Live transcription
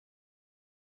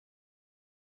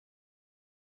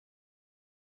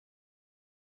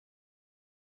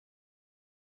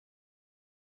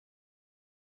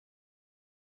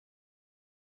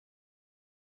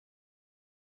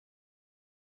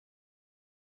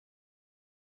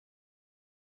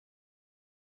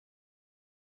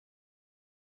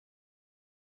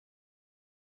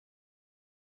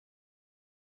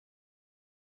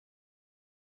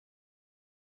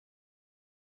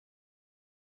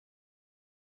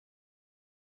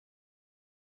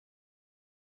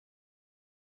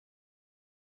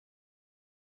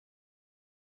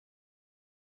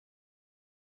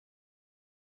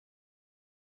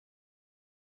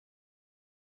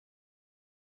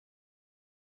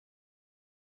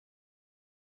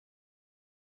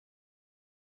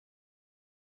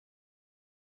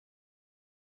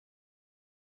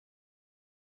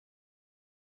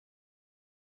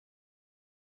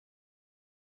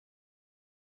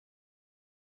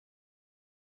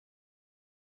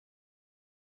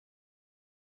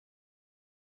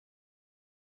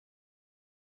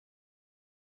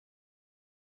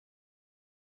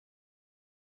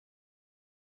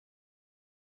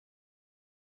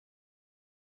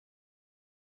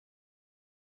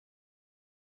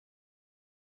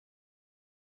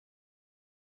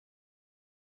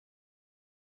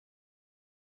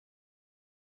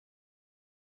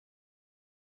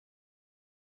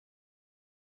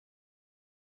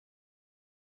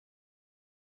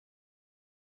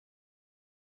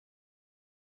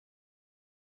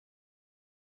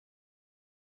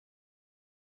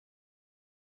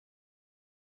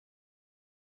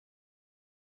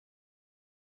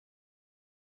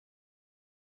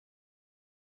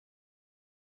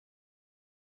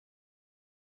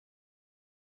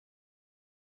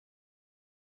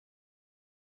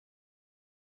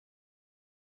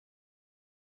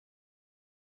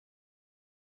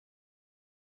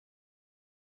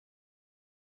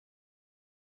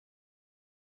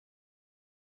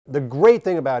The great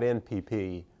thing about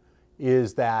NPP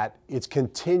is that it's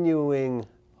continuing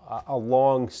a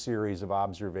long series of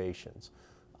observations.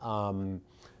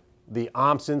 The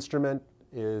OMPS instrument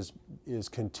is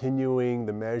continuing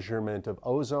the measurement of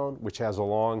ozone, which has a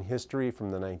long history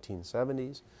from the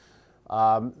 1970s.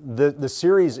 The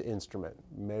Ceres instrument,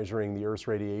 measuring the Earth's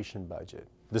radiation budget,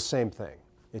 the same thing.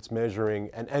 It's measuring,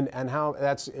 and how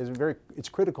it's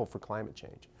critical for climate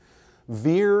change.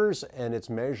 VEERS and its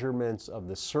measurements of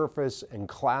the surface and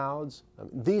clouds,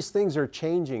 these things are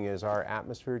changing as our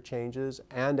atmosphere changes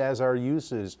and as our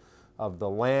uses of the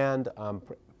land.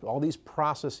 All these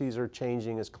processes are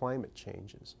changing as climate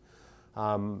changes.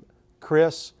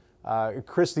 CRIS,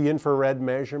 the infrared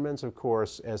measurements, of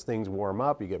course, as things warm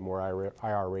up, you get more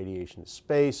IR radiation to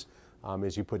space.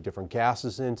 As you put different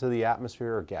gases into the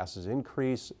atmosphere or gases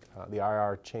increase, the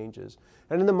IR changes.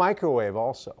 And in the microwave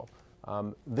also.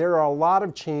 There are a lot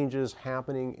of changes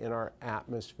happening in our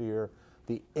atmosphere.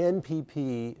 The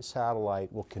NPP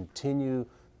satellite will continue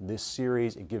this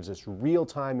series. It gives us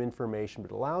real-time information,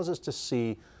 but allows us to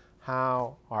see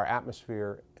how our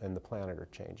atmosphere and the planet are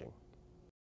changing.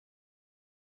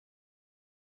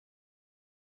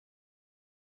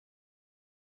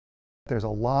 There's a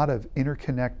lot of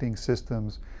interconnecting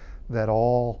systems that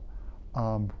all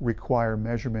require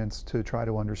measurements to try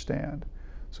to understand.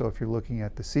 So if you're looking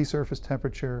at the sea surface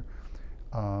temperature,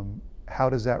 how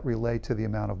does that relate to the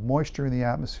amount of moisture in the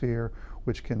atmosphere,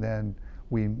 which can then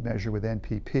we measure with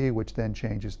NPP, which then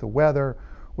changes the weather,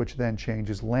 which then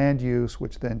changes land use,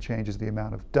 which then changes the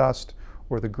amount of dust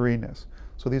or the greenness.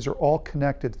 So these are all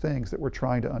connected things that we're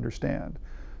trying to understand.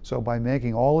 So by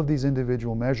making all of these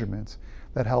individual measurements,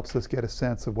 that helps us get a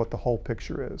sense of what the whole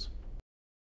picture is.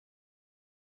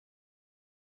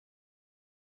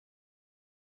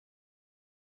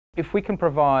 If we can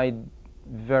provide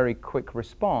very quick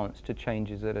response to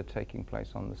changes that are taking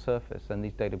place on the surface, then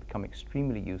these data become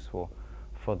extremely useful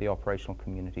for the operational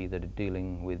community that are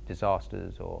dealing with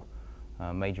disasters or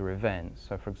major events.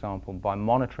 So for example, by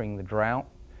monitoring the drought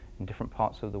in different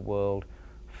parts of the world,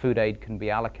 food aid can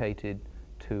be allocated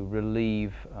to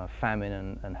relieve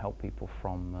famine and help people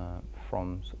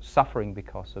from suffering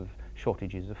because of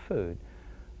shortages of food.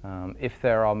 If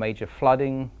there are major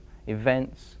flooding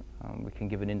events, we can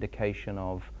give an indication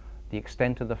of the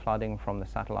extent of the flooding from the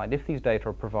satellite if these data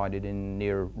are provided in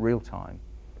near real time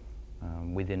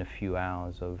within a few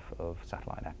hours of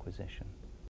satellite acquisition.